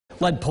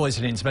Lead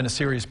poisoning has been a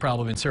serious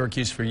problem in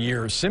Syracuse for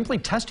years. Simply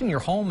testing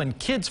your home and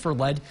kids for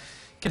lead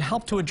can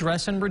help to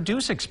address and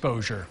reduce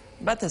exposure.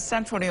 But the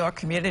Central New York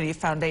Community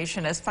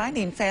Foundation is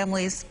finding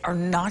families are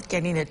not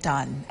getting it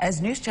done. As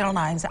News Channel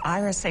 9's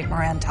Ira St.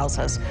 Moran tells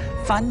us,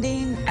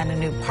 funding and a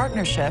new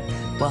partnership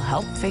will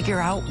help figure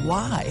out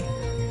why.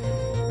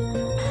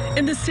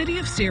 In the city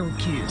of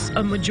Syracuse,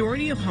 a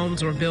majority of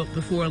homes were built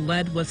before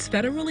lead was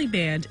federally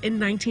banned in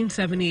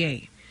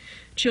 1978.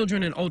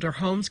 Children in older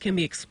homes can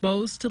be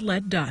exposed to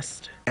lead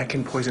dust. That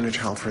can poison a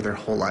child for their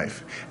whole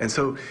life. And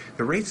so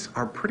the rates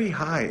are pretty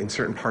high in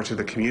certain parts of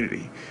the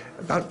community.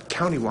 About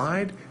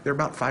countywide, they're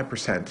about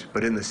 5%,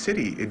 but in the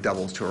city, it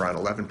doubles to around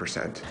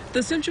 11%.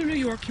 The Central New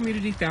York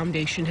Community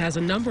Foundation has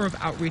a number of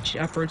outreach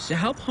efforts to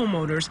help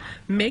homeowners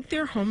make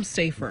their homes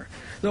safer.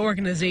 The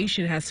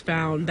organization has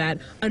found that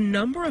a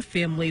number of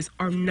families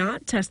are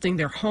not testing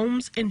their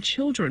homes and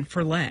children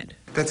for lead.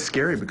 That's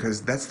scary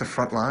because that's the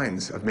front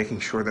lines of making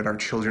sure that our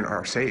children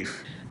are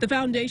safe. The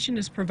foundation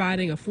is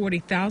providing a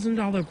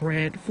 $40,000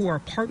 grant for a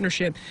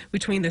partnership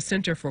between the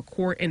Center for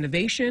Court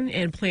Innovation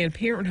and Planned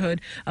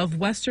Parenthood of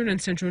Western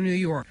and Central New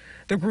York.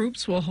 The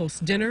groups will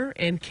host dinner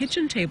and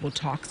kitchen table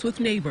talks with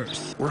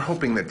neighbors. We're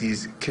hoping that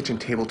these kitchen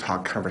table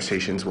talk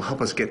conversations will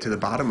help us get to the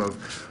bottom of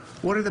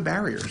what are the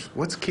barriers?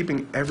 What's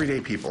keeping everyday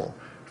people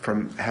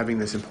from having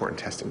this important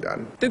testing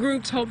done? The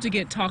groups hope to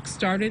get talks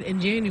started in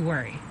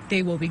January.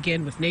 They will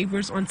begin with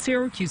neighbors on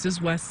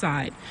Syracuse's west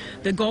side.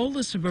 The goal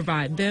is to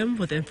provide them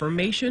with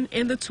information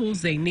and the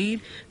tools they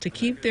need to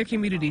keep their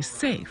communities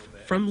safe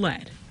from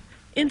lead.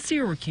 In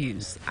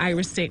Syracuse,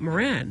 Ira St.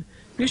 Moran,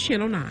 News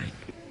Channel 9.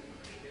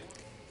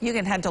 You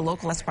can head to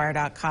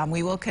localaspire.com.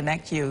 We will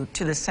connect you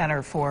to the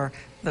Center for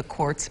the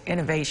Courts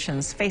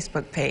Innovations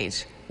Facebook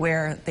page,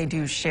 where they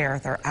do share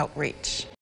their outreach.